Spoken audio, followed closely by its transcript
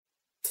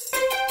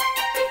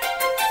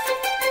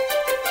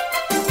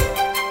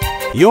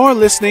You're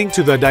listening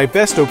to the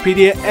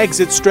Divestopedia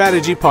Exit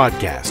Strategy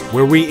Podcast,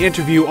 where we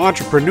interview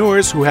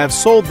entrepreneurs who have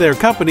sold their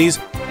companies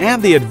and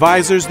the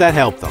advisors that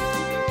help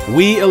them.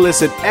 We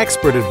elicit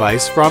expert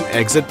advice from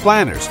exit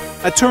planners,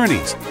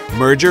 attorneys,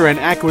 merger and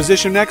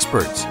acquisition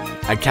experts,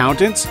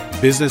 accountants,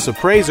 business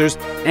appraisers,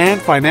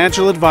 and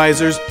financial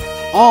advisors,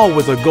 all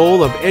with the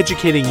goal of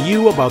educating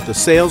you about the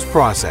sales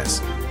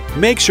process.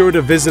 Make sure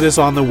to visit us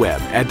on the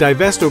web at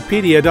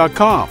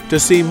Divestopedia.com to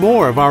see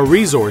more of our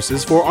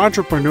resources for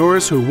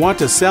entrepreneurs who want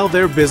to sell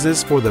their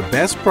business for the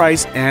best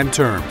price and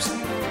terms.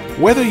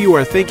 Whether you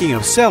are thinking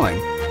of selling,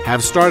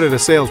 have started a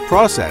sales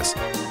process,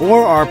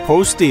 or are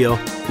post-deal,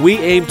 we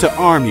aim to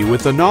arm you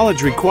with the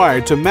knowledge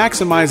required to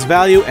maximize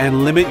value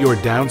and limit your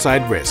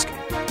downside risk.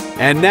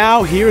 And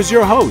now, here's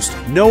your host,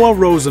 Noah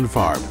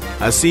Rosenfarb,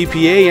 a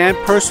CPA and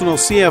personal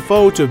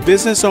CFO to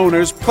business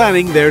owners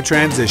planning their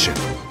transition.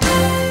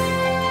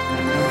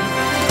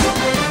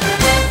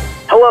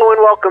 Hello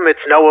and welcome. It's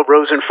Noah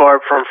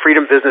Rosenfarb from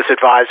Freedom Business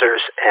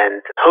Advisors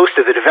and host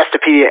of the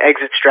Divestopedia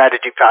Exit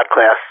Strategy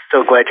Podcast.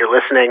 So glad you're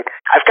listening.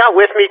 I've got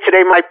with me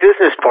today my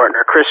business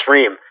partner, Chris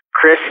Ream.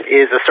 Chris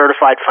is a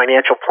certified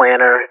financial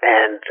planner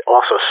and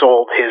also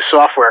sold his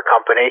software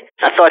company.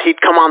 I thought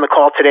he'd come on the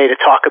call today to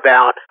talk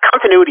about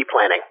continuity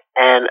planning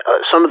and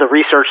some of the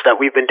research that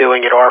we've been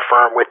doing at our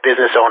firm with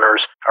business owners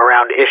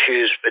around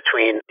issues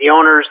between the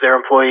owners, their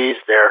employees,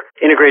 they're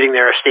integrating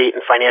their estate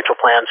and financial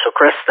plans. So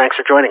Chris, thanks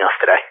for joining us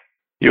today.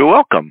 You're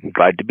welcome.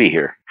 Glad to be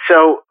here.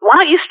 So why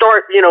don't you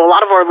start, a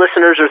lot of our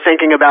listeners are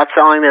thinking about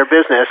selling their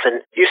business,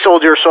 and you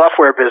sold your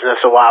software business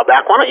a while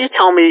back. Why don't you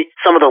tell me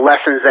some of the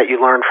lessons that you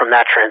learned from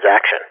that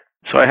transaction?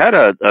 So I had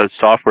a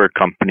software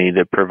company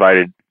that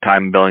provided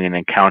time billing and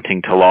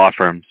accounting to law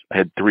firms. I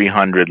had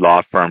 300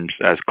 law firms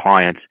as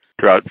clients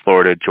throughout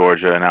Florida,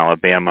 Georgia, and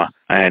Alabama.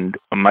 And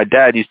my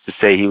dad used to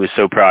say he was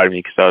so proud of me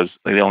because I was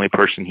the only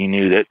person he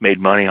knew that made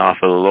money off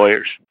of the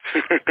lawyers.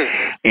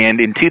 And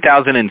in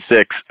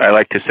 2006, I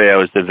like to say I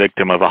was the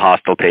victim of a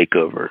hostile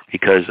takeover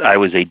because I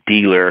was a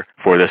dealer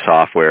for the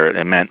software.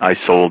 It meant I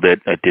sold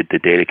it, I did the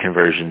data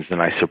conversions,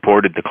 and I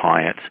supported the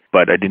clients,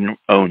 but I didn't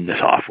own the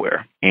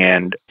software.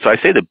 And so I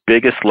say the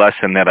biggest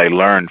lesson that I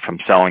learned from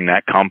selling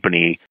that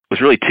company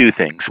was really two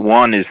things.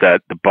 One is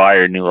that the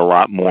buyer knew a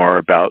lot more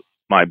about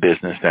my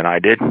business than I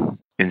did.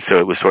 And so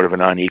it was sort of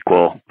an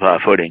unequal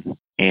footing.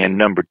 And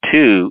number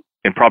two,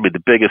 and probably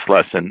the biggest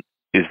lesson,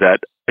 is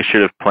that I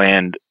should have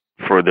planned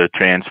for the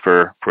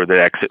transfer, for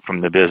the exit from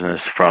the business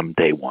from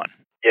day one.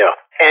 Yeah.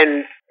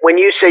 And when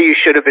you say you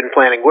should have been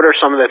planning, what are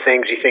some of the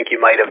things you think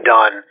you might have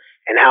done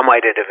and how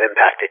might it have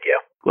impacted you?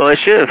 Well, I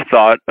should have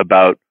thought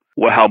about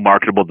how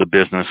marketable the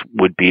business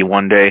would be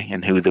one day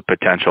and who the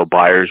potential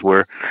buyers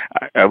were.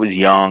 I was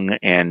young,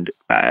 and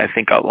I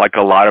think like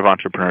a lot of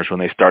entrepreneurs, when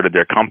they started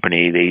their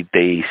company,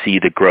 they see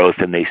the growth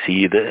and they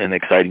see an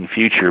exciting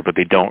future, but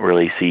they don't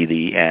really see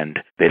the end.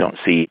 They don't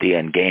see the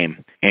end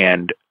game.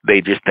 And they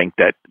just think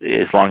that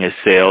as long as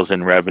sales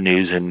and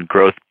revenues and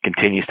growth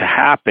continues to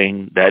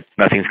happen, that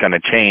nothing's going to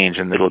change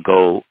and it'll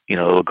go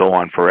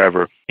on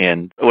forever.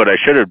 And what I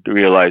should have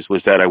realized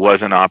was that I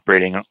wasn't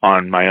operating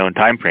on my own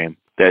time frame,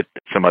 that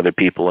some other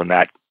people in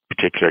that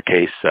particular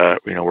case,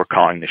 were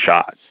calling the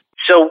shots.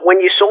 So when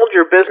you sold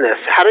your business,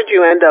 how did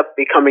you end up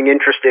becoming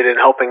interested in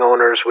helping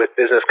owners with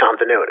business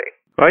continuity?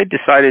 Well, I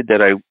decided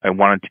that I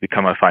wanted to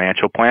become a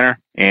financial planner,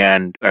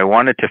 and I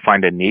wanted to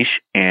find a niche.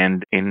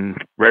 And in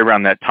right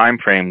around that time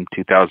frame,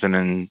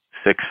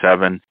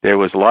 2006-07, there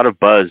was a lot of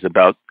buzz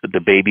about the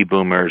baby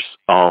boomers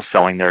all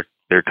selling their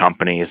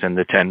companies and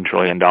the $10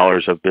 trillion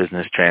of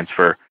business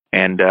transfer.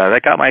 And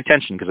that got my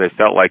attention because I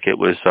felt like it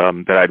was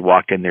that I'd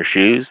walked in their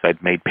shoes.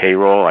 I'd made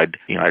payroll. I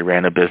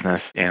ran a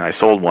business and I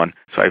sold one.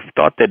 So I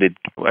thought that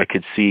I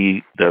could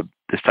see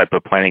this type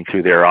of planning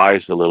through their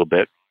eyes a little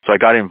bit. So I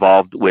got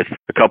involved with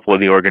a couple of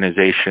the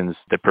organizations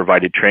that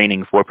provided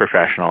training for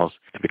professionals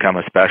to become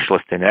a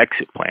specialist in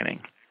exit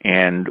planning.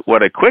 And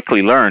what I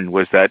quickly learned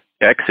was that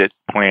exit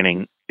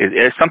planning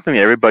is something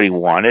that everybody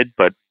wanted,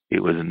 but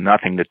it was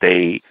nothing that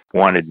they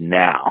wanted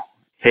now.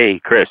 Hey,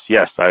 Chris,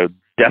 yes, I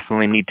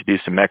definitely need to do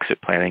some exit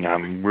planning.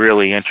 I'm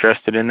really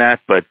interested in that,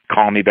 but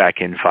call me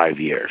back in 5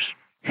 years.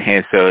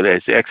 And so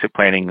as exit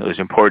planning was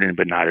important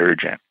but not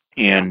urgent.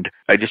 And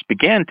I just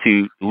began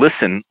to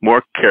listen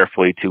more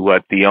carefully to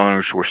what the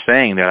owners were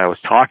saying that I was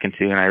talking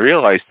to, and I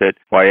realized that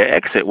while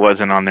exit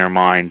wasn't on their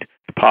mind,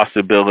 the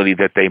possibility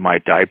that they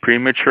might die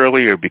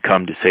prematurely or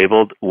become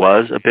disabled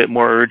was a bit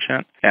more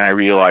urgent. And I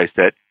realized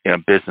that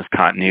business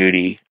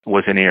continuity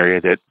was an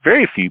area that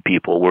very few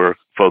people were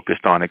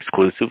focused on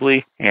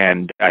exclusively,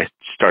 and I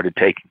started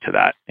taking to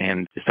that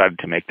and decided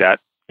to make that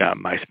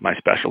my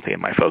specialty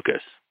and my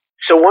focus.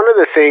 So one of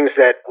the things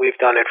that we've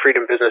done at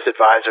Freedom Business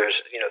Advisors,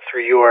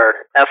 through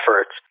your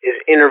efforts, is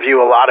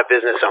interview a lot of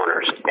business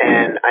owners.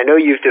 And I know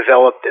you've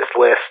developed this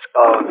list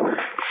of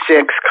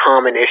 6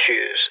 common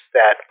issues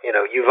that,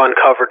 you've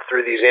uncovered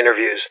through these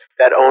interviews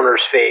that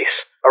owners face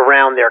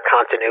around their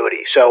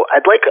continuity. So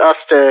I'd like us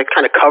to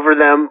kind of cover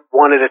them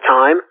one at a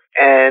time,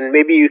 and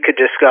maybe you could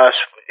discuss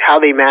how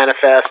they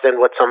manifest and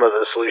what some of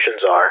the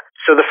solutions are.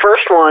 So the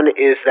first one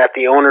is that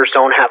the owners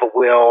don't have a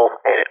will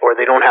or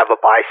they don't have a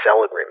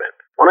buy-sell agreement.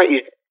 Why don't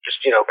you just,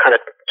 kind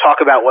of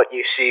talk about what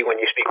you see when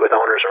you speak with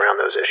owners around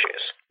those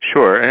issues?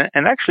 Sure.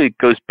 And actually it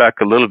goes back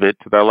a little bit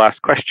to that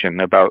last question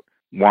about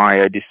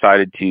why I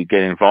decided to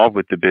get involved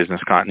with the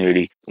business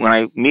continuity. When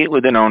I meet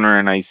with an owner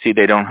and I see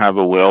they don't have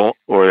a will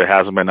or it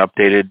hasn't been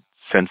updated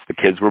since the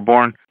kids were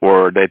born,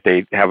 or that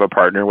they have a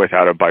partner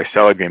without a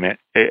buy-sell agreement,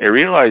 I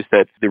realize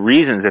that the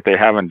reasons that they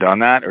haven't done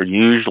that are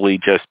usually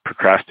just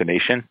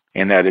procrastination,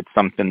 and that it's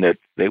something that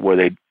they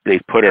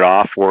put it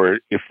off, or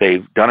if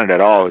they've done it at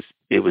all,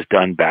 it was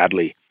done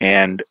badly.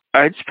 And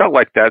I just felt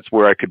like that's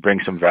where I could bring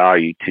some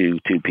value to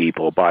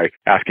people by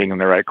asking them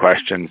the right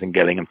questions and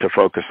getting them to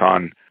focus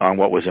on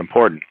what was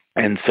important.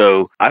 And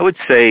so I would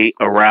say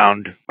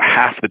around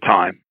half the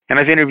time, and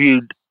I've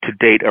interviewed to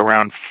date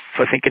around,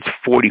 I think it's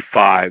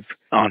 45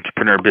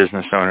 entrepreneur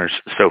business owners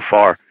so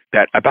far,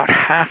 that about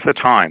half the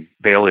time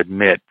they'll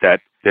admit that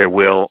their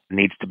will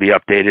needs to be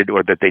updated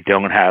or that they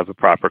don't have a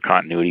proper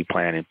continuity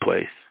plan in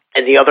place.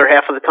 And the other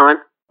half of the time?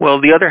 Well,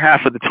 the other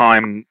half of the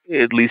time,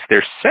 at least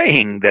they're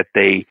saying that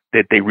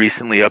they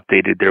recently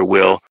updated their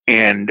will.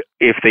 And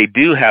if they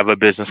do have a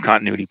business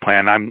continuity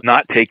plan, I'm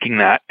not taking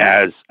that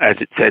as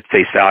it's at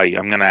face value.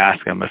 I'm going to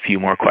ask them a few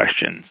more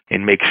questions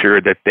and make sure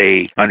that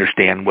they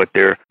understand what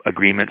their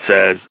agreement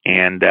says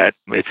and that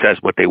it says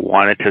what they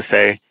want it to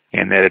say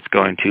and that it's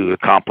going to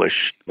accomplish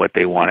what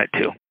they want it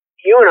to.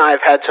 You and I have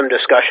had some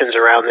discussions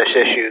around this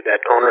issue that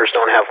owners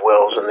don't have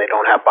wills and they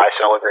don't have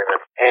buy-sell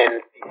agreements.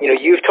 And,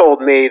 you've told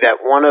me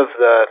that one of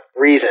the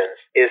reasons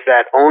is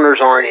that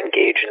owners aren't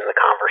engaged in the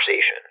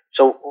conversation.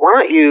 So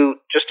why don't you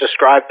just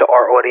describe to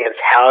our audience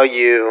how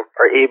you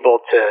are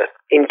able to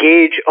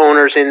engage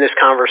owners in this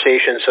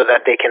conversation so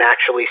that they can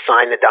actually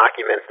sign the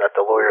documents that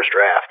the lawyers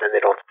draft and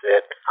they don't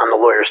sit on the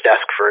lawyer's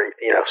desk for,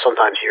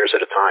 sometimes years at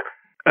a time.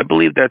 I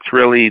believe that's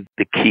really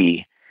the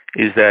key,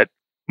 is that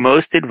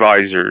most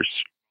advisors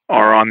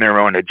are on their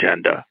own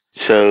agenda.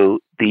 So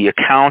the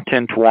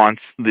accountant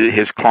wants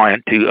his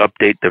client to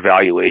update the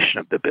valuation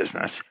of the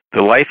business.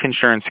 The life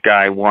insurance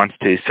guy wants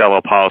to sell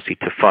a policy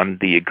to fund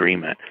the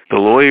agreement. The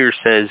lawyer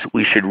says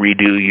we should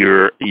redo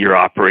your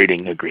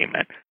operating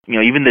agreement.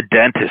 Even the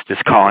dentist is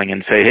calling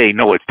and say, hey,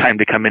 no, it's time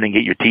to come in and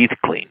get your teeth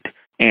cleaned.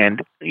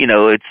 And,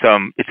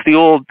 it's the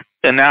old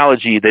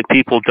analogy that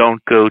people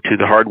don't go to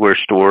the hardware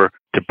store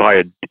to buy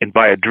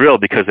a drill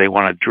because they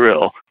want a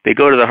drill. They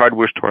go to the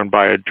hardware store and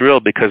buy a drill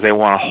because they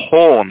want a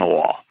hole in the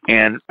wall.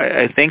 And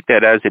I think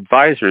that as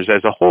advisors,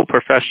 as a whole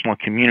professional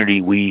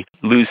community, we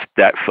lose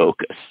that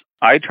focus.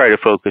 I try to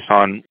focus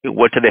on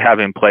what do they have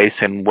in place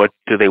and what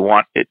do they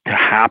want it to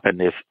happen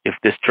if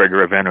this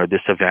trigger event or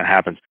this event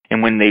happens.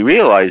 And when they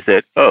realize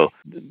that,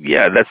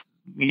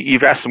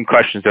 you've asked some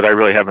questions that I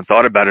really haven't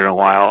thought about in a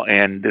while,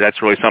 and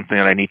that's really something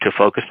that I need to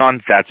focus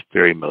on, that's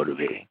very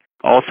motivating.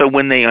 Also,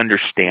 when they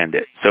understand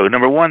it. So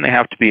number one, they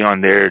have to be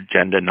on their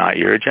agenda, not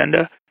your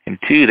agenda. And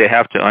two, they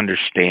have to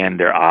understand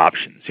their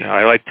options.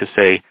 I like to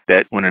say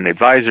that when an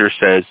advisor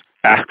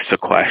asks a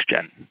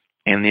question,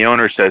 and the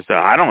owner says,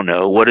 I don't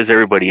know, what does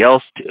everybody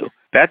else do?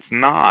 That's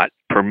not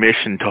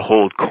permission to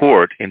hold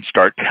court and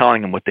start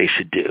telling them what they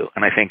should do.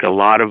 And I think a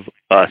lot of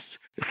us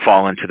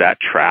fall into that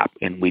trap,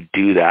 and we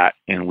do that,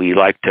 and we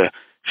like to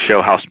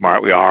show how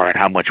smart we are and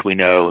how much we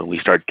know, and we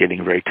start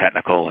getting very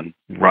technical and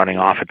running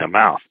off at the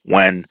mouth.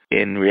 When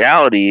in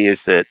reality is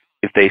that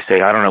if they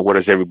say, I don't know, what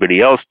does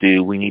everybody else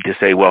do? We need to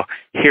say, well,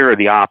 here are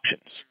the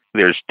options.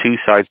 There's two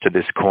sides to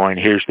this coin.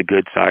 Here's the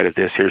good side of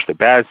this. Here's the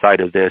bad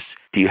side of this.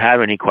 Do you have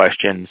any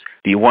questions?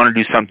 Do you want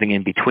to do something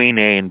in between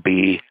A and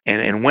B?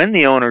 And when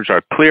the owners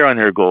are clear on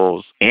their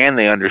goals and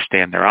they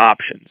understand their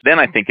options, then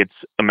I think it's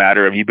a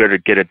matter of you better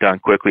get it done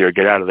quickly or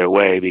get out of their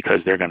way because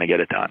they're going to get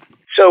it done.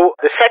 So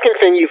the second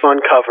thing you've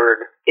uncovered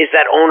is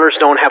that owners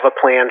don't have a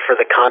plan for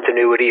the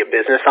continuity of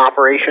business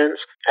operations.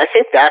 I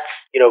think that's,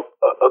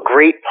 a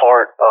great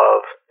part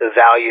of the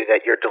value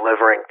that you're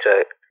delivering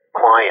to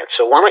clients.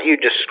 So why don't you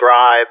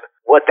describe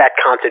what that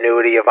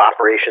continuity of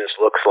operations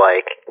looks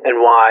like and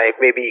why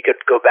maybe you could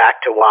go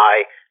back to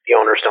why the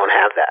owners don't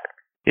have that.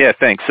 Yeah,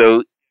 thanks.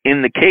 So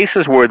in the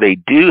cases where they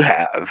do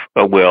have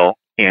a will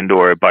and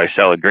or a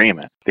buy-sell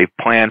agreement, they've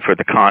planned for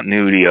the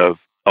continuity of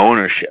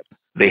ownership.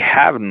 They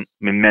haven't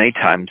many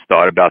times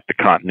thought about the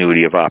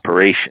continuity of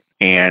operation.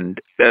 And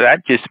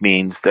that just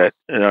means that,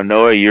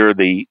 Noah, you're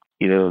the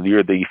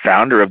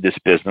founder of this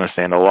business,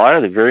 and a lot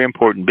of the very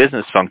important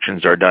business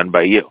functions are done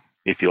by you,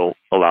 if you'll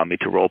allow me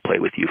to role play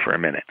with you for a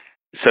minute.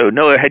 So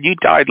Noah, had you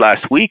died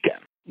last weekend,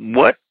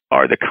 what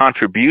are the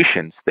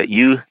contributions that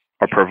you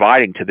are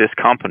providing to this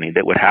company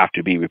that would have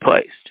to be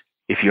replaced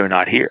if you're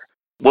not here?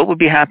 What would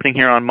be happening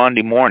here on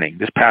Monday morning,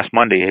 this past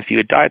Monday, if you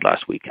had died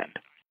last weekend?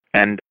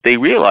 And they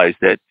realized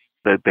that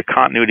the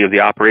continuity of the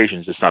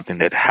operations is something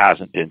that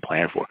hasn't been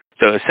planned for.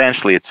 So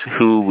essentially, it's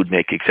who would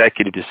make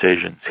executive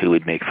decisions, who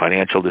would make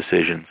financial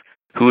decisions,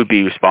 who would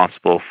be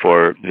responsible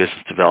for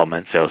business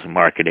development, sales and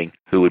marketing,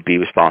 who would be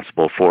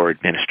responsible for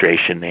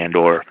administration and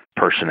or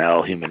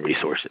personnel, human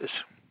resources.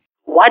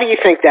 Why do you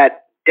think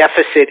that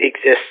deficit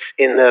exists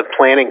in the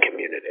planning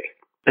community?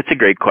 That's a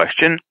great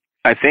question.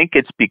 I think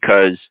it's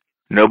because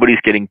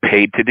nobody's getting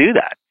paid to do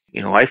that.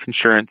 Life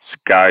insurance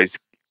guys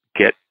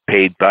get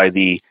paid by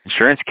the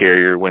insurance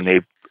carrier when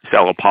they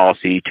sell a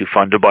policy to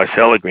fund a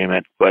buy-sell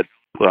agreement. But,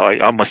 I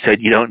almost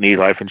said you don't need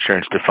life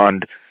insurance to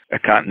fund a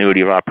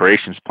continuity of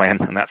operations plan,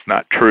 and that's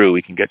not true.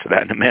 We can get to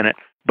that in a minute.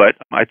 But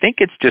I think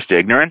it's just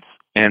ignorance,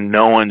 and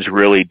no one's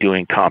really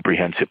doing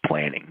comprehensive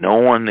planning. No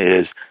one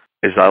is,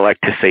 as I like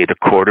to say, the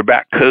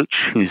quarterback coach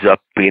who's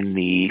up in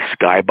the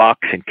skybox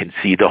and can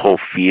see the whole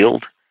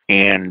field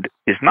and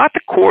is not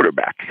the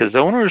quarterback, because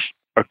owners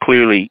are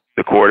clearly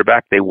the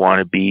quarterback. They want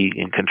to be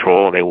in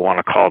control. They want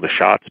to call the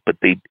shots, but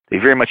they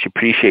very much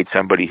appreciate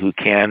somebody who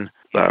can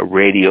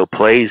radio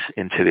plays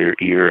into their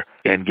ear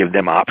and give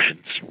them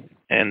options.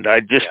 And I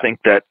just think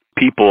that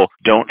people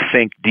don't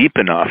think deep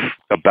enough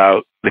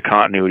about the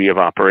continuity of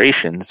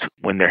operations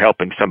when they're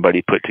helping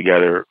somebody put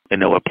together a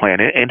NOAA plan.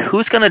 And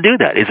who's going to do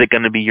that? Is it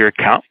going to be your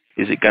accountant?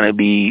 Is it going to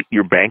be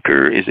your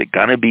banker? Is it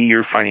going to be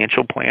your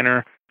financial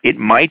planner? It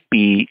might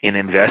be an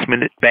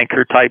investment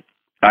banker type.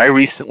 I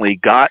recently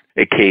got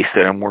a case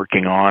that I'm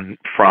working on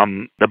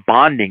from the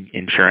bonding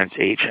insurance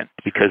agent,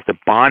 because the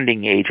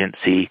bonding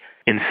agency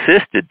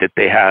insisted that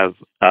they have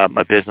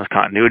a business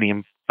continuity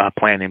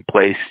plan in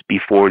place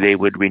before they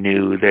would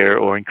renew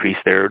or increase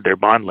their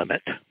bond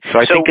limit. So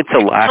I think it's a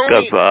lack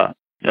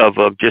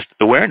of just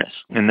awareness,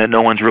 and that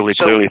no one's really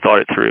clearly thought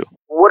it through.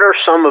 What are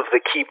some of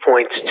the key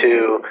points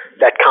to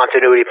that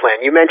continuity plan?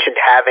 You mentioned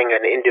having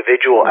an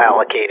individual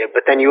allocated,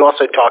 but then you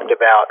also talked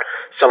about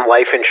some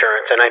life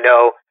insurance. And I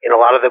know in a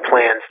lot of the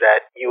plans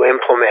that you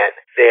implement,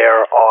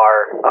 there are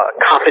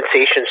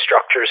compensation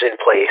structures in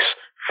place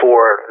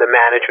for the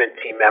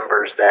management team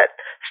members that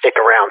stick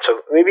around.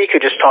 So maybe you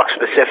could just talk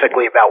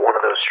specifically about one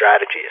of those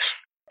strategies.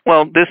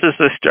 Well, this is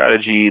a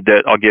strategy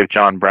that I'll give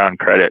John Brown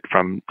credit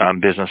from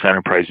Business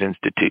Enterprise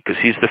Institute,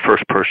 because he's the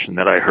first person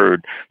that I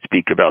heard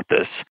speak about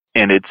this.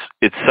 And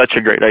it's such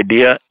a great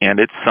idea, and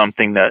it's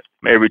something that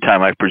every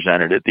time I've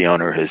presented it, the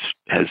owner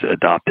has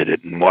adopted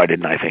it. And why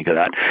didn't I think of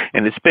that?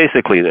 And it's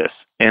basically this.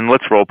 And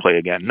let's role play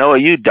again. Noah,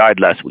 you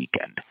died last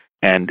weekend.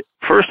 And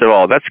first of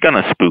all, that's going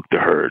to spook the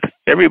herd.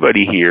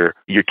 Everybody here,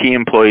 your key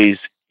employees,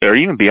 or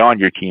even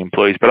beyond your key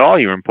employees, but all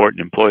your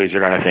important employees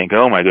are going to think,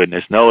 oh my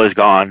goodness, Noah's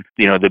gone.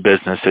 The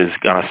business is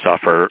going to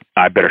suffer.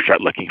 I better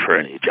start looking for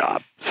a new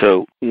job.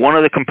 So one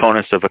of the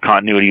components of a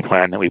continuity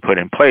plan that we put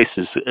in place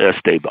is a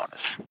stay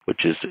bonus,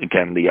 which is,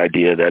 again, the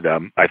idea that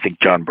I think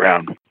John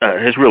Brown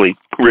has really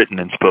written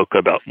and spoke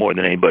about more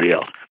than anybody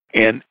else.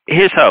 And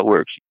here's how it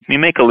works. You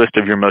make a list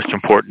of your most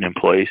important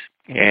employees,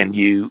 and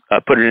you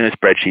put it in a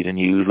spreadsheet, and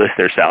you list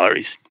their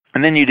salaries.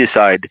 And then you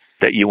decide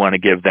that you want to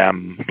give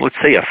them, let's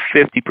say, a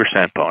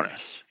 50% bonus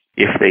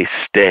if they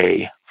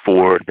stay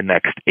for the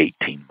next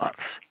 18 months.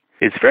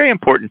 It's very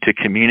important to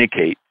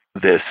communicate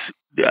this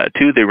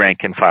to the rank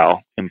and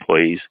file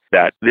employees,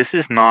 that this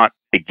is not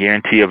a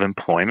guarantee of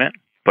employment,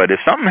 but if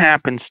something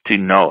happens to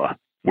Noah,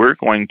 we're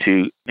going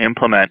to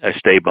implement a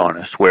stay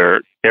bonus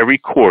where every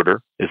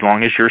quarter, as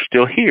long as you're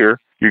still here,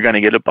 you're going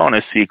to get a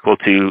bonus equal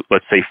to,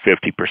 let's say,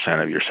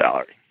 50% of your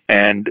salary.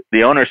 And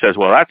the owner says,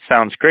 well, that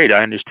sounds great.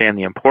 I understand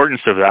the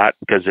importance of that,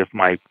 because if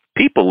my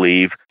people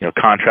leave,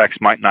 contracts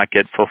might not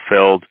get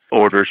fulfilled,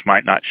 orders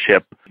might not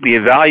ship. The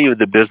value of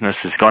the business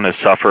is going to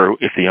suffer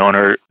if the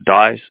owner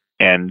dies.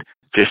 And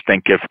just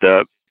think, if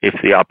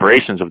the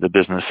operations of the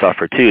business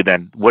suffer too,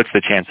 then what's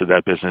the chance that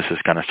that business is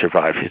going to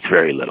survive? It's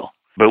very little.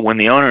 But when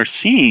the owner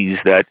sees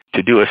that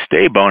to do a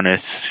stay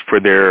bonus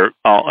for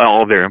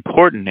all their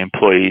important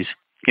employees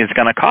is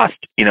going to cost,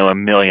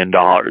 $1 million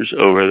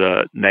over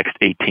the next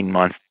 18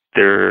 months,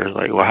 they're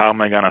like, well, how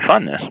am I going to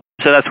fund this?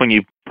 So that's when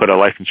you put a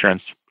life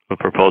insurance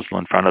proposal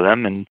in front of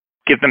them and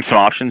give them some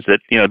options that,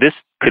 this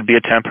could be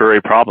a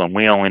temporary problem.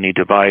 We only need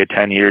to buy a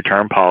 10-year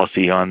term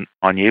policy on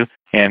you.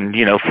 And,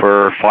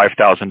 for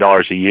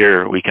 $5,000 a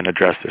year, we can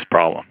address this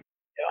problem.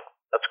 Yeah,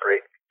 that's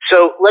great.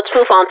 So let's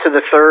move on to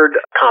the third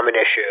common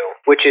issue,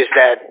 which is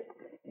that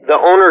the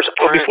owners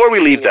aren't before we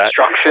leave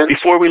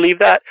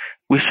that,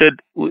 we should,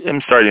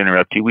 I'm sorry to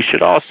interrupt you, we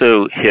should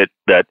also hit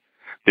that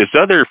there's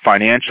other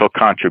financial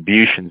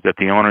contributions that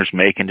the owners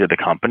make into the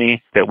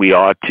company that we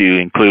ought to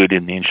include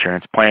in the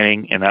insurance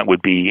planning, and that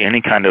would be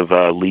any kind of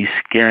lease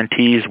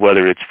guarantees,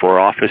 whether it's for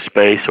office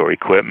space or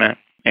equipment,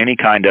 any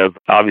kind of,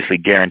 obviously,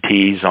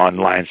 guarantees on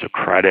lines of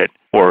credit,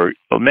 or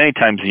many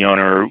times the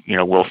owner,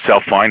 will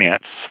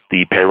self-finance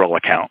the payroll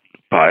account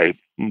by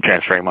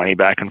transferring money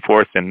back and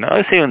forth. And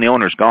let's say when the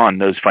owner's gone,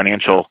 those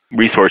financial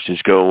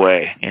resources go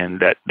away,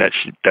 and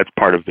that's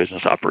part of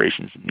business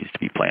operations that needs to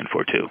be planned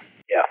for too.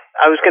 Yeah.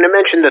 I was going to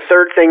mention the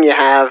third thing you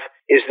have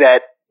is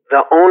that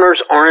the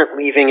owners aren't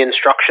leaving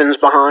instructions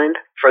behind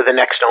for the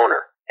next owner.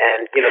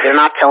 And, they're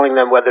not telling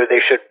them whether they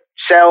should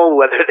sell,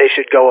 whether they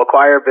should go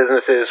acquire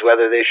businesses,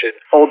 whether they should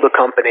hold the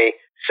company.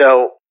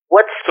 So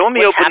what's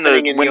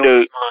happening in the owner's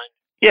mind?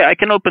 Yeah, I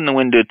can open the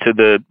window to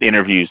the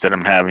interviews that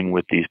I'm having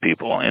with these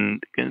people,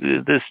 and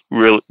this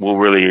will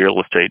really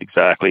illustrate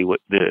exactly what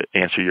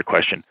answer your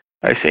question.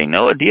 I say,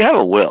 Noah, do you have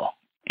a will?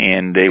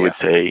 And they would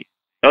say,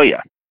 Oh,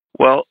 yeah.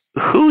 Well,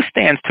 who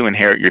stands to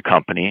inherit your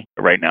company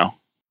right now?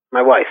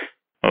 My wife.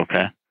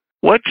 Okay.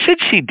 What should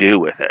she do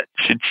with it?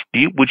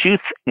 Would you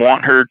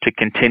want her to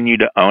continue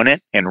to own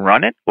it and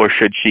run it, or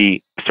should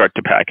she start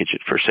to package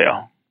it for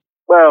sale?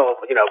 Well,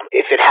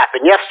 if it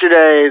happened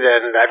yesterday,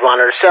 then I'd want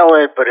her to sell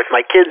it. But if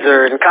my kids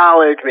are in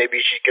college, maybe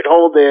she could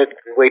hold it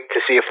and wait to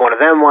see if one of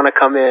them want to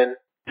come in.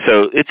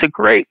 So it's a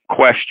great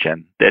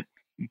question that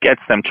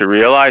gets them to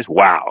realize,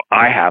 wow,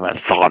 I haven't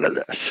thought of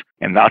this.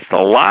 And that's the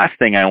last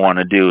thing I want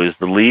to do, is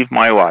to leave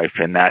my wife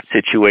in that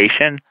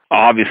situation.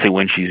 Obviously,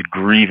 when she's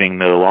grieving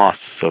the loss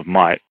of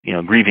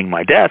grieving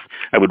my death,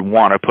 I would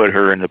want to put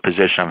her in the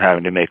position of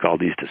having to make all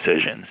these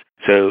decisions.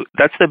 So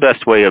that's the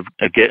best way of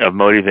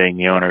motivating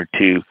the owner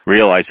to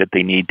realize that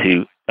they need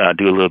to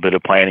do a little bit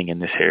of planning in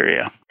this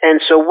area.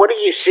 And so what do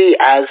you see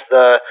as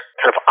the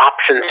kind of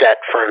option set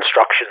for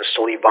instructions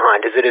to leave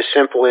behind? Is it as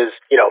simple as,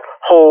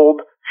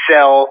 hold,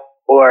 sell,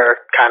 or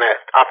kind of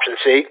option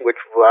C, which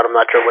I'm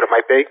not sure what it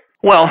might be?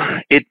 Well,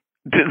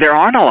 there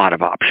aren't a lot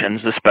of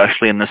options,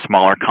 especially in the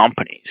smaller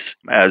companies.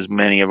 As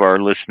many of our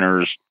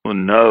listeners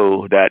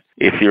know, that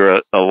if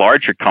you're a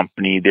larger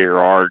company, there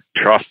are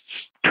trust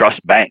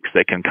banks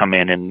that can come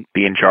in and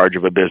be in charge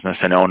of a business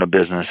and own a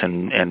business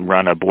and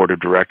run a board of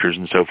directors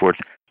and so forth.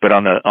 But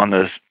in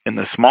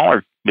the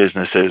smaller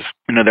businesses,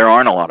 there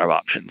aren't a lot of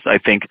options. I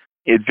think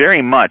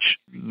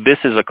this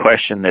is a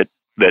question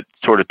that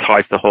sort of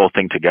ties the whole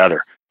thing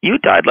together. You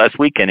died last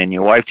weekend and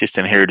your wife just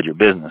inherited your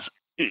business.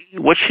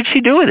 What should she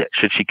do with it?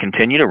 Should she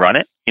continue to run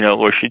it,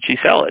 or should she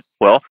sell it?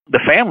 Well,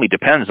 the family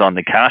depends on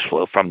the cash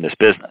flow from this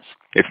business.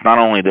 It's not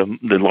only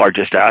the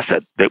largest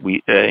asset that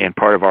we in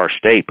part of our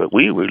estate, but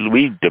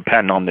we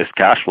depend on this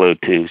cash flow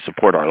to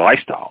support our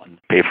lifestyle and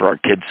pay for our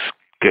kids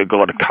to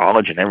go to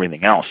college and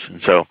everything else. And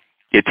so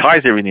it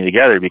ties everything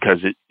together because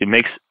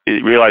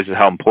it realizes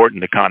how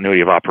important the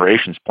continuity of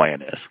operations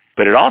plan is.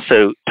 But it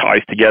also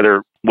ties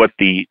together what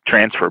the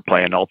transfer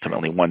plan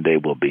ultimately one day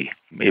will be.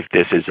 If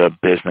this is a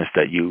business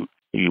that you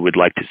would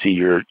like to see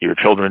your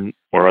children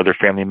or other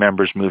family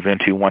members move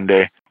into one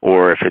day,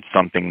 or if it's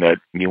something that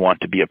you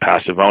want to be a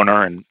passive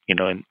owner and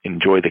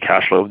enjoy the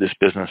cash flow of this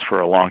business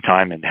for a long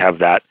time and have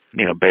that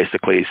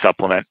basically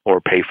supplement or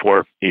pay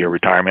for your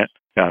retirement.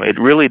 It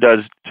really does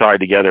tie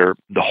together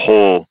the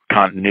whole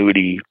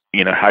continuity,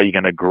 how you're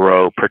going to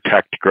grow,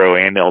 protect, grow,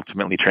 and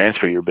ultimately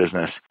transfer your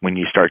business when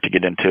you start to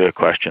get into a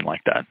question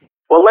like that.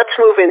 Well, let's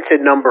move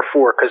into number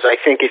 4, because I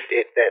think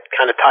that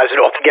kind of ties it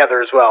all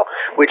together as well,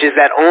 which is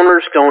that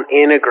owners don't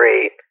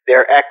integrate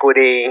their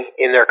equity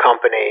in their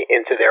company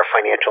into their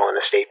financial and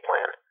estate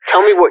plan.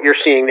 Tell me what you're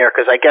seeing there,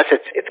 because I guess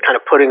it's kind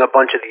of putting a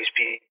bunch of these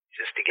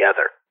pieces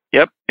together.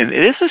 Yep. And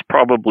this is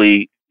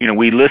probably,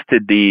 we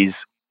listed these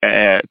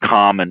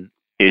common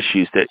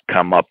issues that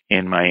come up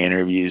in my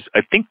interviews.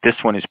 I think this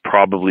one is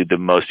probably the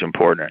most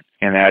important,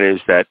 and that is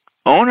that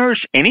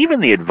owners and even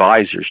the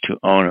advisors to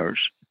owners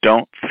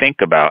don't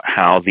think about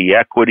how the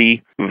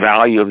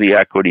value of the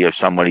equity of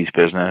somebody's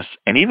business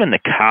and even the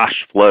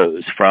cash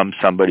flows from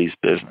somebody's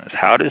business,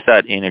 how does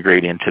that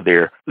integrate into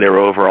their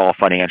overall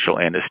financial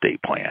and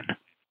estate plan?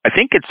 I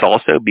think it's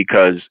also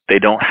because they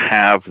don't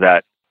have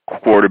that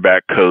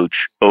quarterback coach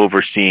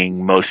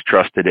overseeing most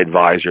trusted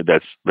advisor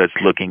that's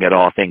looking at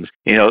all things.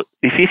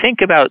 If you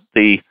think about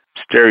the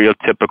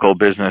stereotypical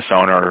business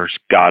owner's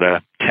got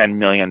a $10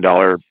 million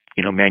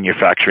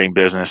manufacturing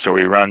business, or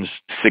he runs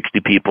 60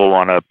 people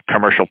on a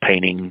commercial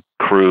painting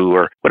crew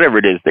or whatever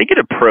it is, they get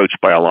approached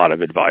by a lot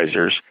of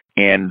advisors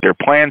and their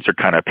plans are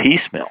kind of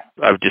piecemeal.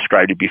 I've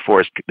described it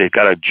before as they've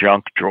got a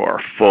junk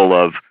drawer full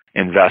of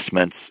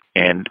investments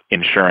and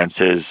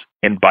insurances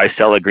and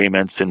buy-sell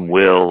agreements and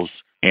wills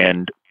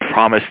and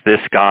promise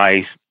this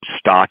guy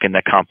stock in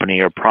the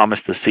company or promise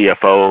the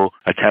CFO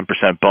a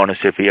 10% bonus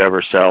if he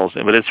ever sells.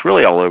 But it's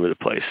really all over the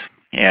place.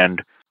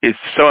 And it's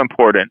so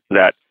important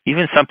that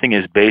even something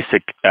as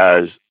basic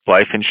as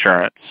life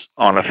insurance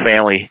on a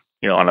family,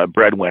 on a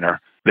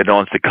breadwinner that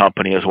owns the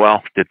company as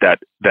well,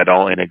 that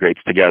all integrates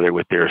together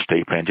with their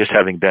estate plan. Just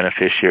having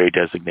beneficiary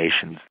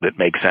designations that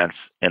make sense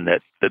and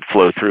that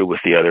flow through with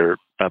the other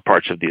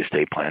parts of the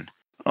estate plan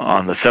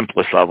on the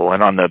simplest level.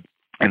 And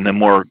in the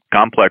more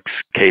complex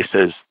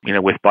cases,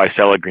 with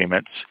buy-sell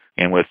agreements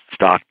and with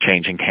stock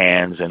changing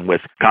hands and with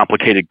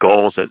complicated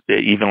goals,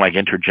 even like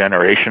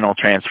intergenerational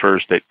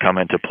transfers that come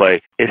into play,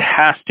 it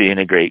has to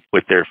integrate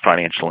with their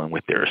financial and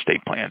with their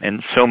estate plan.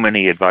 And so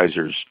many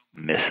advisors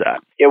miss that.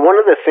 Yeah, one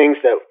of the things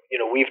that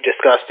we've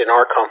discussed in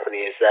our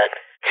company is that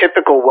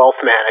typical wealth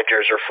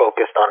managers are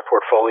focused on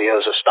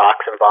portfolios of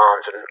stocks and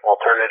bonds and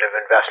alternative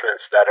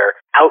investments that are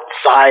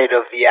outside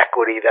of the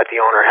equity that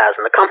the owner has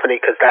in the company,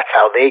 because that's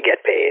how they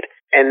get paid.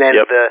 And then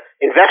the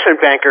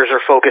investment bankers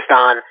are focused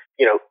on,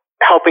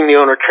 helping the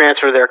owner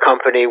transfer their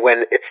company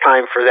when it's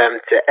time for them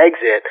to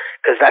exit,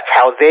 because that's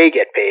how they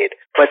get paid.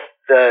 But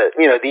the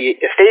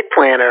estate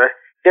planner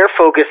they're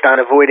focused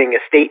on avoiding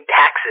estate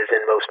taxes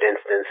in most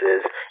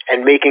instances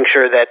and making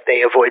sure that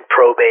they avoid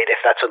probate if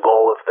that's a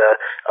goal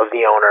of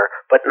the owner,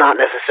 but not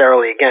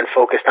necessarily, again,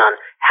 focused on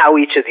how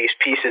each of these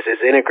pieces is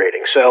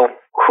integrating. So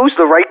who's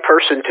the right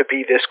person to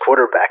be this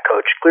quarterback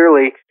coach?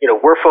 Clearly,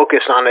 we're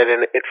focused on it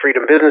at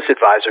Freedom Business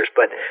Advisors,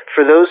 but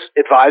for those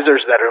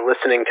advisors that are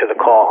listening to the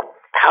call,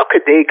 how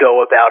could they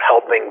go about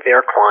helping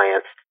their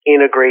clients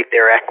integrate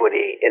their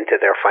equity into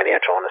their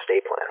financial and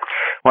estate plan?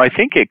 Well, I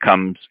think it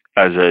comes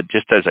as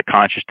a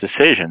conscious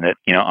decision that,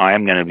 I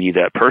am going to be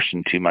that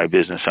person to my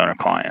business owner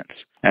clients,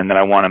 and that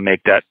I want to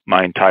make that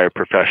my entire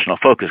professional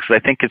focus,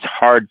 because I think it's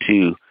hard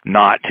to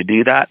not to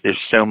do that. There's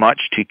so much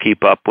to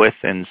keep up with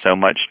and so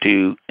much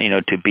to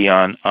be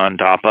on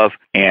top of,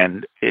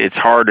 and it's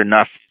hard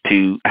enough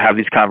to have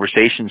these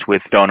conversations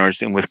with donors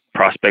and with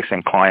prospects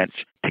and clients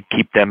to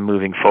keep them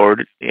moving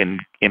forward in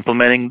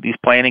implementing these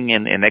planning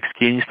and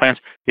executing these plans.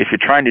 If you're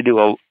trying to do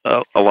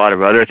a lot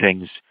of other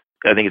things,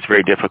 I think it's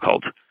very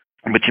difficult.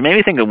 But you made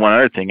me think of one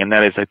other thing, and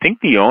that is I think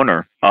the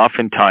owner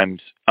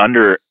oftentimes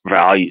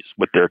undervalues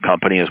what their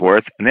company is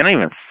worth, and they don't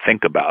even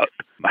think about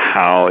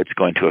how it's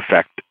going to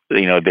affect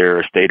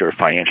their estate or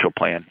financial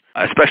plan,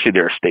 especially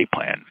their estate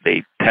plan.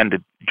 They tend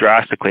to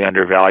drastically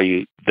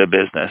undervalue the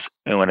business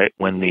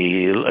when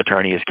the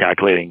attorney is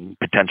calculating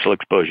potential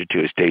exposure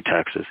to estate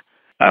taxes.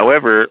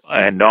 However,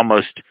 and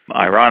almost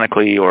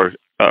ironically or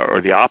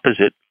the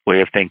opposite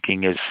way of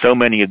thinking is so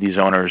many of these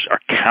owners are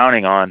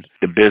counting on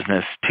the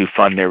business to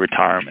fund their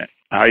retirement.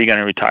 How are you going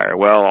to retire?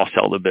 Well, I'll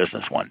sell the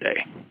business one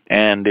day.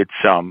 And it's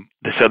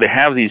so they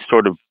have these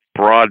sort of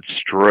broad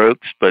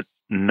strokes, but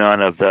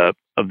none of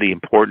the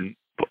important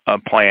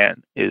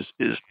plan is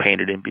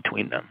painted in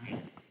between them.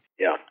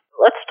 Yeah.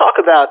 Let's talk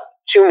about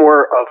two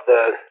more of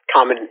the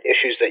common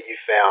issues that you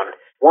found.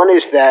 One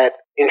is that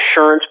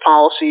insurance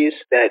policies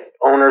that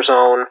owners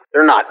own,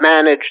 they're not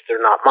managed,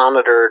 they're not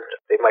monitored,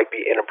 they might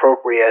be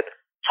inappropriate.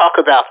 Talk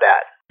about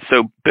that.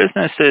 So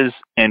businesses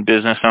and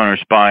business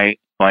owners buy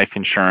life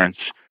insurance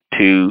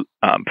to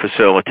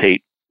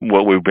facilitate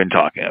what we've been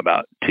talking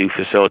about, to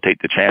facilitate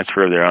the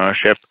transfer of their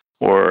ownership,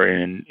 or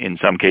in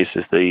some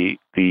cases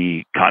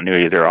the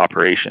continuity of their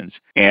operations.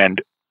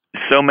 And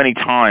so many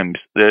times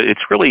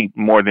it's really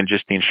more than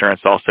just the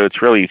insurance. Also,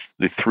 it's really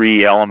the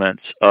three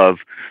elements of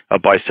a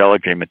buy-sell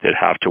agreement that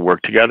have to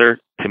work together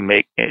to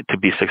make it to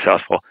be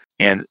successful.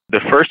 And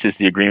the first is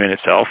the agreement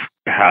itself.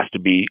 It has to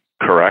be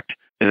correct.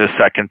 The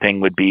second thing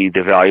would be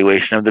the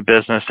valuation of the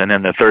business, and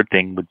then the third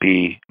thing would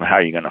be how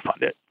you're going to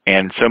fund it.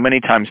 And so many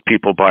times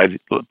people buy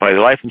the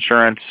life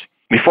insurance.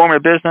 We form a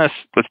business.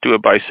 Let's do a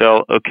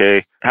buy-sell.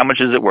 Okay, how much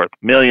is it worth?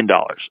 $1 million.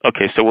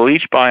 Okay, so we'll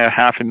each buy a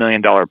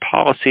 $500,000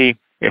 policy.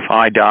 If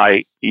I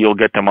die, you'll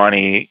get the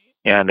money,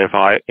 and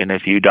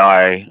if you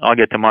die, I'll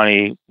get the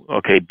money.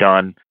 Okay,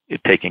 done.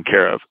 It's taken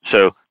care of.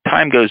 So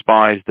time goes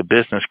by as the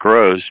business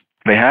grows.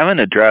 They haven't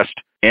addressed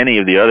any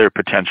of the other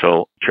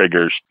potential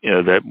triggers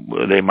that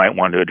they might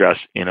want to address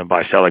in a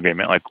buy-sell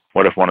agreement. Like,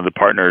 what if one of the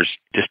partners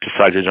just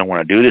decides they don't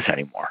want to do this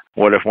anymore?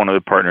 What if one of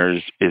the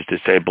partners is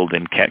disabled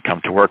and can't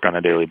come to work on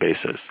a daily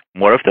basis?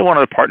 What if one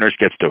of the partners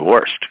gets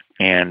divorced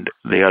and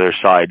the other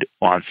side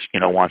wants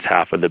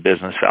half of the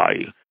business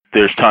value?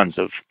 There's tons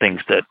of things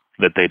that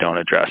they don't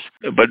address.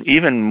 But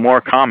even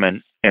more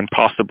common and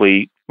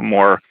possibly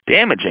more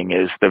damaging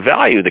is the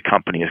value of the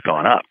company has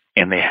gone up,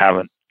 and they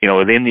haven't.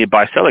 Within the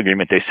buy-sell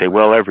agreement, they say,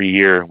 well, every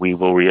year we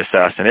will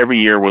reassess, and every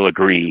year we'll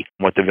agree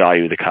what the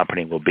value of the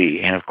company will be.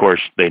 And of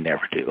course, they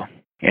never do.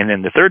 And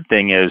then the third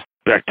thing is,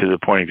 back to the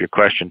point of your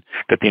question,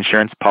 that the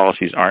insurance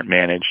policies aren't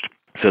managed.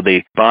 So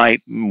they buy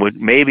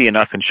maybe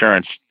enough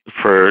insurance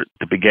for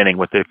the beginning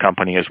what the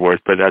company is worth,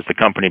 but as the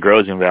company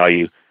grows in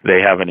value, they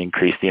haven't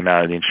increased the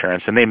amount of the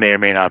insurance, and they may or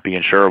may not be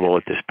insurable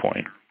at this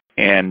point.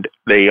 And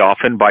they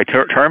often buy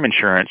term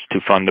insurance to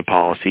fund the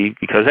policy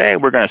because, hey,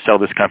 we're going to sell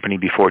this company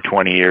before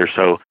 20 years,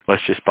 so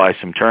let's just buy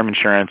some term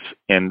insurance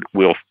and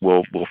we'll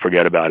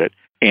forget about it.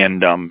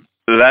 And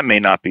that may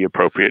not be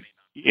appropriate.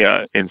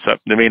 Yeah,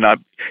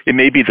 it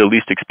may be the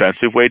least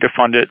expensive way to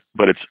fund it,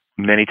 but it's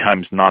many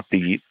times not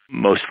the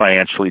most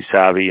financially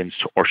savvy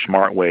or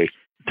smart way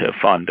to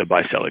fund a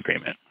buy-sell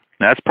agreement.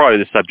 And that's probably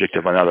the subject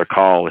of another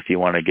call if you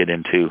want to get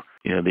into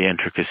the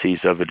intricacies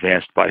of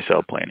advanced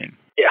buy-sell planning.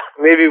 Yeah,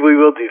 maybe we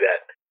will do that.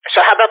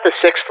 So how about the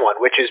sixth one,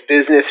 which is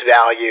business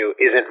value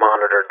isn't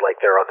monitored like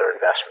their other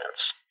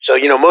investments? So,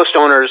 most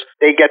owners,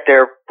 they get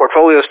their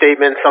portfolio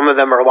statements. Some of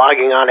them are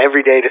logging on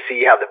every day to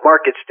see how the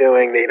market's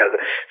doing.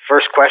 The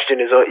first question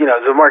is,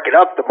 is the market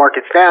up, the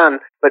market's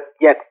down? But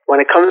yet, when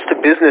it comes to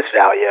business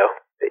value,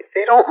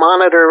 they don't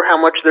monitor how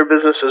much their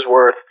business is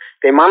worth.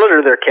 They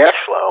monitor their cash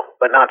flow,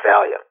 but not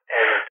value.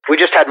 And we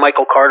just had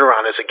Michael Carter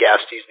on as a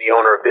guest. He's the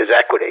owner of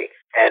BizEquity.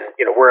 And,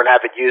 we're an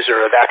avid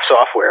user of that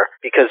software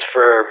because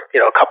for,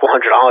 a couple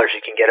 $100,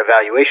 you can get a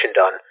valuation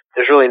done.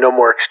 There's really no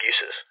more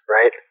excuses,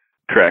 right?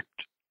 Correct.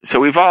 So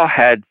we've all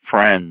had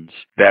friends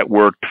that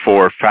worked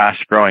for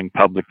fast-growing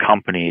public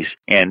companies,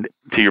 and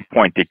to your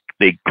point,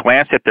 they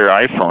glance at their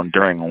iPhone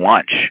during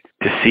lunch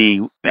to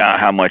see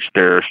how much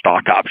their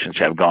stock options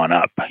have gone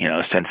up,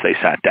 since they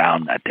sat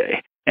down that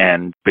day.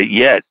 But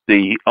yet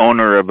the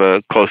owner of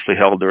a closely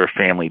held or a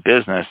family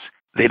business,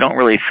 they don't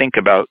really think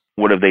about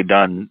what have they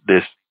done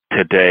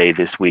today,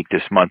 this week,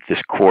 this month,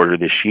 this quarter,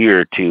 this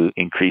year to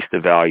increase the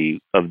value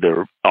of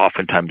their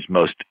oftentimes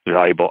most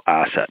valuable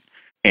asset.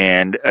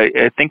 And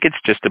I think it's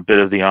just a bit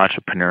of the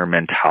entrepreneur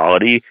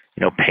mentality,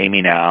 pay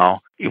me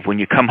now. When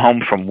you come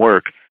home from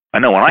work, I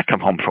know when I come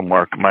home from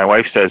work, my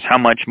wife says, how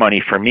much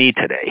money for me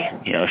today?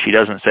 She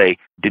doesn't say,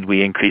 did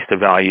we increase the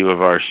value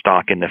of our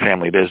stock in the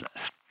family business?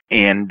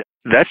 And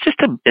that's just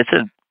it's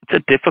a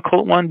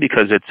difficult one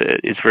because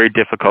it's very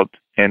difficult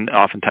and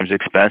oftentimes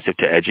expensive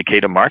to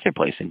educate a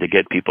marketplace and to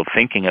get people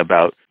thinking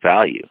about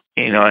value.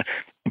 In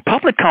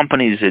public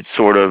companies, it's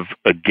sort of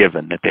a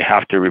given that they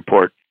have to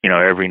report,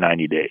 every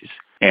 90 days.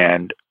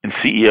 And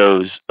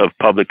CEOs of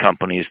public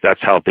companies,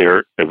 that's how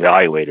they're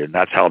evaluated, and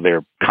that's how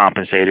they're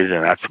compensated,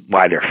 and that's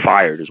why they're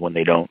fired, is when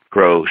they don't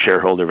grow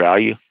shareholder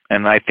value.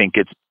 And I think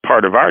it's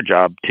part of our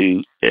job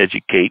to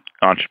educate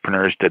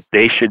entrepreneurs that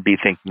they should be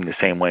thinking the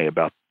same way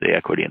about the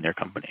equity in their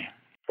company.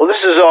 Well,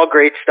 this is all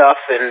great stuff,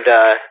 and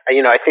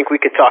I think we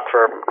could talk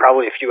for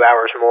probably a few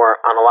hours more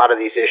on a lot of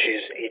these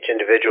issues, each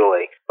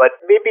individually. But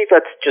maybe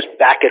let's just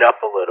back it up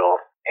a little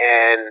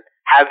and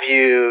have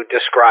you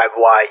describe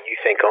why you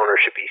think owners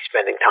should be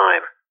spending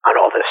time on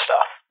all this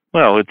stuff.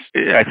 Well,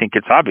 I think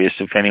it's obvious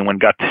if anyone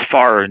got this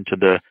far into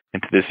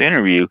this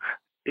interview,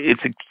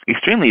 it's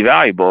extremely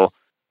valuable,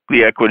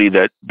 the equity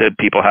that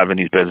people have in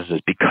these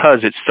businesses,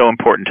 because it's so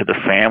important to the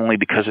family,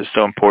 because it's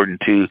so important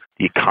to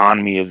the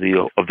economy of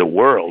the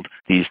world,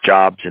 these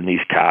jobs and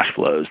these cash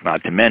flows,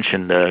 not to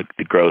mention the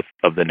growth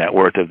of the net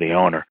worth of the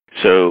owner.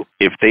 So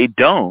if they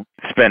don't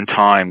spend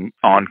time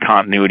on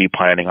continuity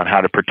planning, on how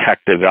to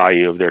protect the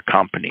value of their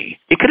company,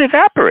 it could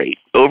evaporate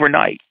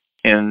overnight.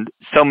 And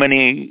so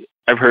many,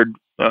 I've heard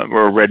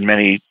or read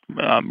many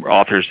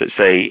authors that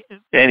say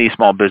any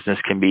small business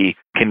can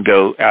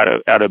go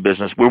out of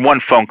business. We're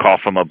one phone call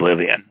from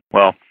oblivion.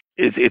 Well,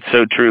 it's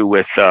so true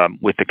with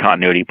the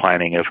continuity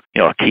planning of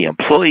a key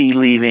employee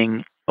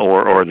leaving,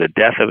 or the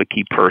death of a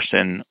key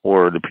person,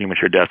 or the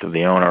premature death of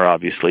the owner.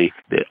 Obviously,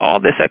 all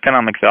this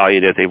economic value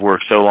that they've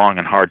worked so long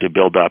and hard to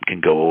build up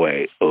can go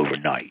away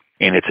overnight,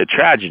 and it's a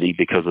tragedy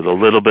because of a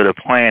little bit of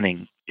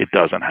planning. It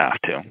doesn't have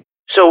to.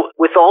 So,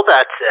 with all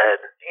that said,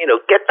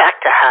 get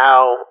back to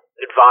how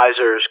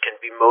advisors can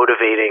be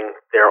motivating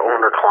their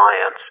owner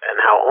clients and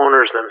how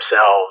owners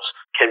themselves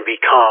can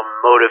become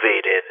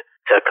motivated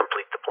to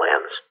complete the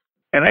plans.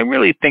 And I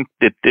really think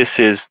that this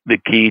is the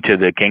key to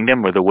the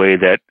kingdom, or the way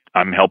that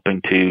I'm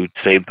helping to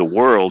save the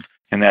world.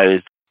 And that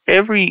is,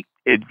 every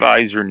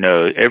advisor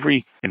knows,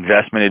 every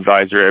investment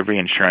advisor, every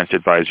insurance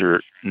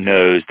advisor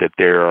knows that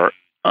there are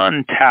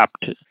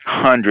untapped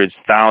hundreds,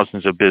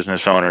 thousands of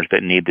business owners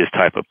that need this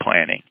type of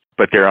planning,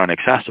 but they're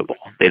inaccessible.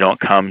 They don't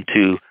come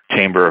to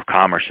Chamber of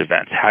Commerce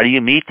events. How do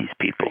you meet these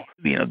people?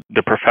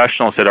 The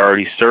professionals that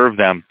already serve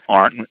them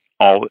aren't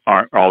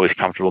always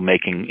comfortable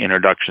making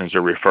introductions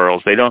or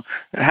referrals.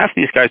 Half of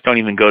these guys don't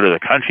even go to the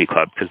country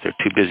club because they're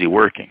too busy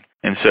working.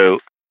 And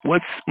so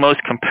what's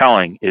most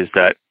compelling is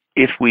that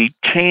if we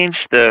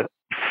change the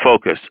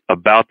focus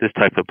about this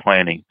type of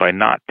planning by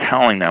not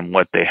telling them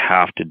what they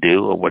have to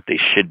do or what they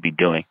should be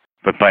doing,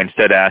 but by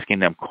instead asking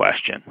them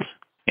questions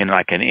in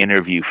like an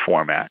interview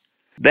format,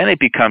 then it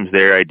becomes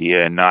their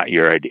idea and not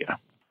your idea.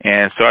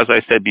 And so, as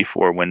I said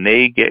before, when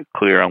they get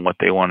clear on what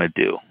they want to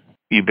do,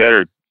 you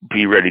better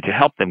be ready to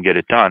help them get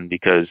it done,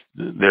 because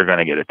they're going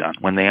to get it done.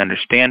 When they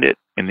understand it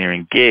and they're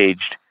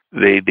engaged,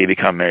 they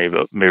become very,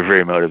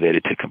 very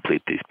motivated to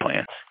complete these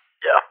plans.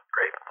 Yeah,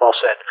 great. Well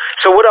said.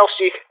 So what else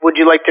would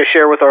you like to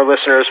share with our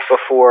listeners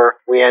before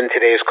we end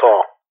today's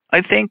call?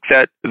 I think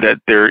that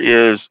there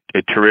is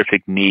a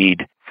terrific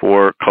need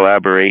for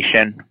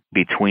collaboration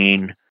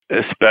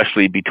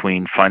especially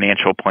between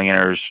financial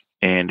planners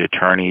and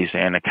attorneys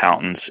and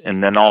accountants,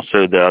 and then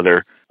also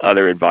the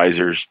other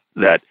advisors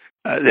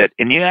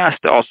and you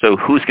asked also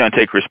who's going to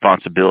take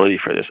responsibility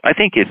for this. I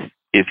think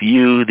if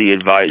you, the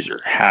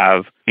advisor,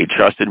 have a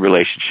trusted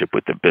relationship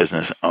with the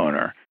business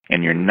owner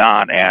and you're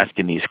not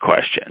asking these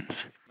questions,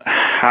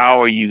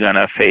 how are you going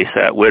to face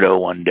that widow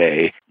one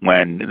day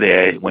when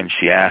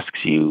she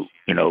asks you,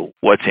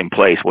 what's in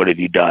place? What have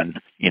you done,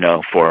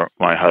 for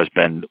my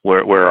husband?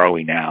 Where are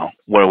we now?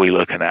 What are we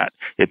looking at?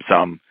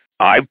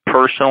 I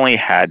personally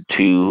had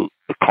 2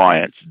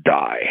 clients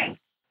die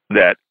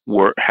that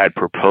had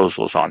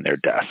proposals on their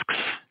desks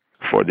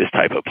for this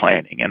type of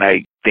planning. And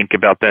I think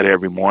about that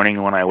every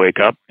morning when I wake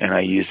up, and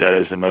I use that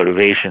as a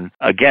motivation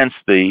against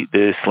the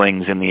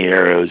slings and the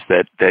arrows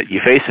that you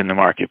face in the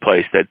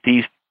marketplace, that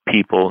these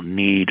people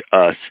need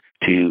us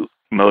to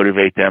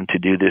motivate them to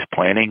do this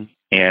planning.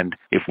 And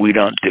if we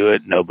don't do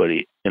it,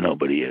 nobody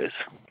is.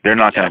 They're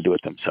not going to do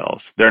it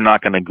themselves. They're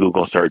not going to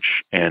Google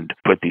search and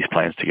put these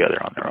plans together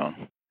on their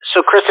own.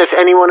 So, Chris, if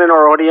anyone in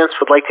our audience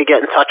would like to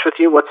get in touch with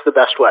you, what's the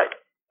best way?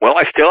 Well,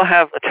 I still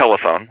have a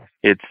telephone.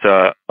 It's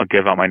I'll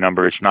give out my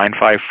number. It's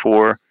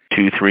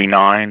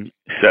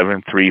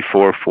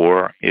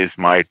 954-239-7344 is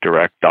my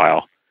direct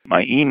dial.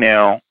 My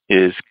email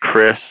is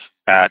Chris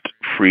at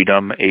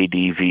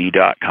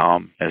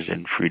freedomadv.com, as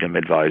in Freedom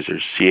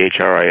Advisors,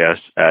 CHRIS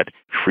at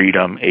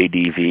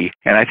freedomadv.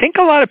 And I think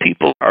a lot of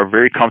people are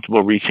very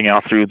comfortable reaching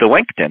out through the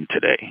LinkedIn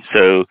today.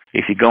 So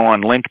if you go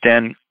on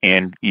LinkedIn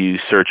and you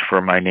search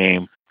for my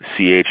name,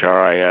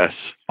 CHRIS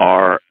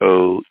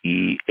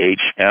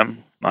ROEHM,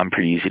 I'm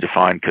pretty easy to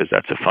find because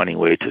that's a funny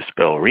way to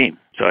spell Ream.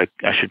 So I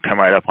should come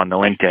right up on the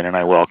LinkedIn, and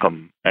I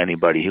welcome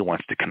anybody who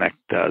wants to connect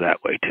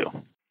that way too.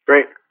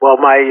 Great. Well,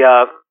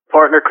 my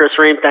partner, Chris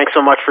Ream, thanks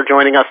so much for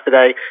joining us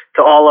today.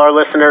 To all our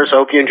listeners, I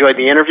hope you enjoyed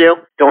the interview.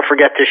 Don't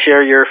forget to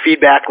share your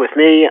feedback with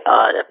me,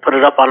 put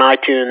it up on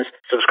iTunes,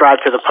 subscribe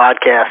to the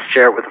podcast,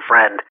 share it with a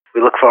friend.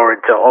 We look forward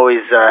to always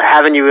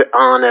having you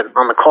on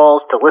the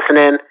calls to listen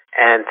in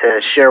and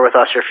to share with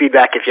us your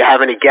feedback. If you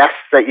have any guests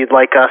that you'd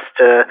like us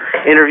to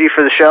interview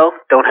for the show,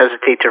 don't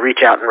hesitate to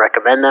reach out and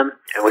recommend them.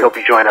 And we hope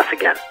you join us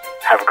again.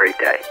 Have a great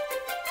day.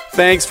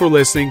 Thanks for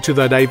listening to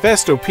the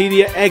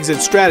Divestopedia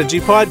Exit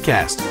Strategy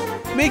Podcast.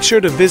 Make sure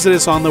to visit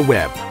us on the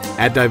web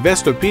at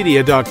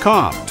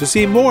divestopedia.com to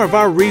see more of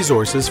our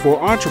resources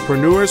for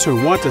entrepreneurs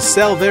who want to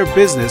sell their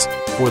business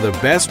for the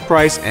best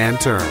price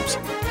and terms.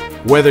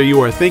 Whether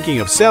you are thinking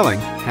of selling,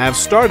 have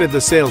started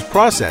the sales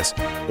process,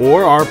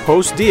 or are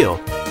post-deal,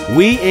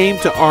 we aim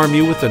to arm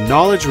you with the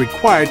knowledge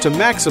required to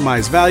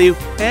maximize value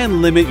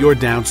and limit your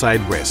downside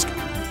risk.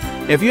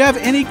 If you have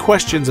any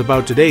questions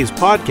about today's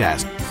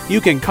podcast, you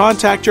can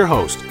contact your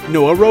host,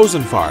 Noah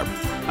Rosenfarb,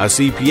 a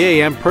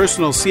CPA and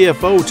personal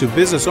CFO to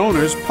business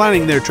owners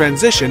planning their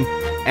transition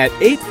at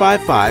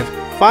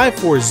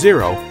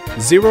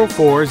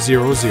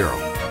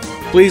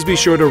 855-540-0400. Please be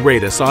sure to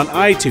rate us on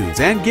iTunes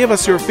and give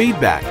us your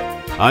feedback.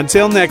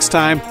 Until next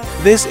time,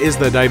 this is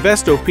the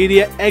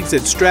Divestopedia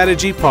Exit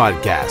Strategy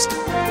Podcast.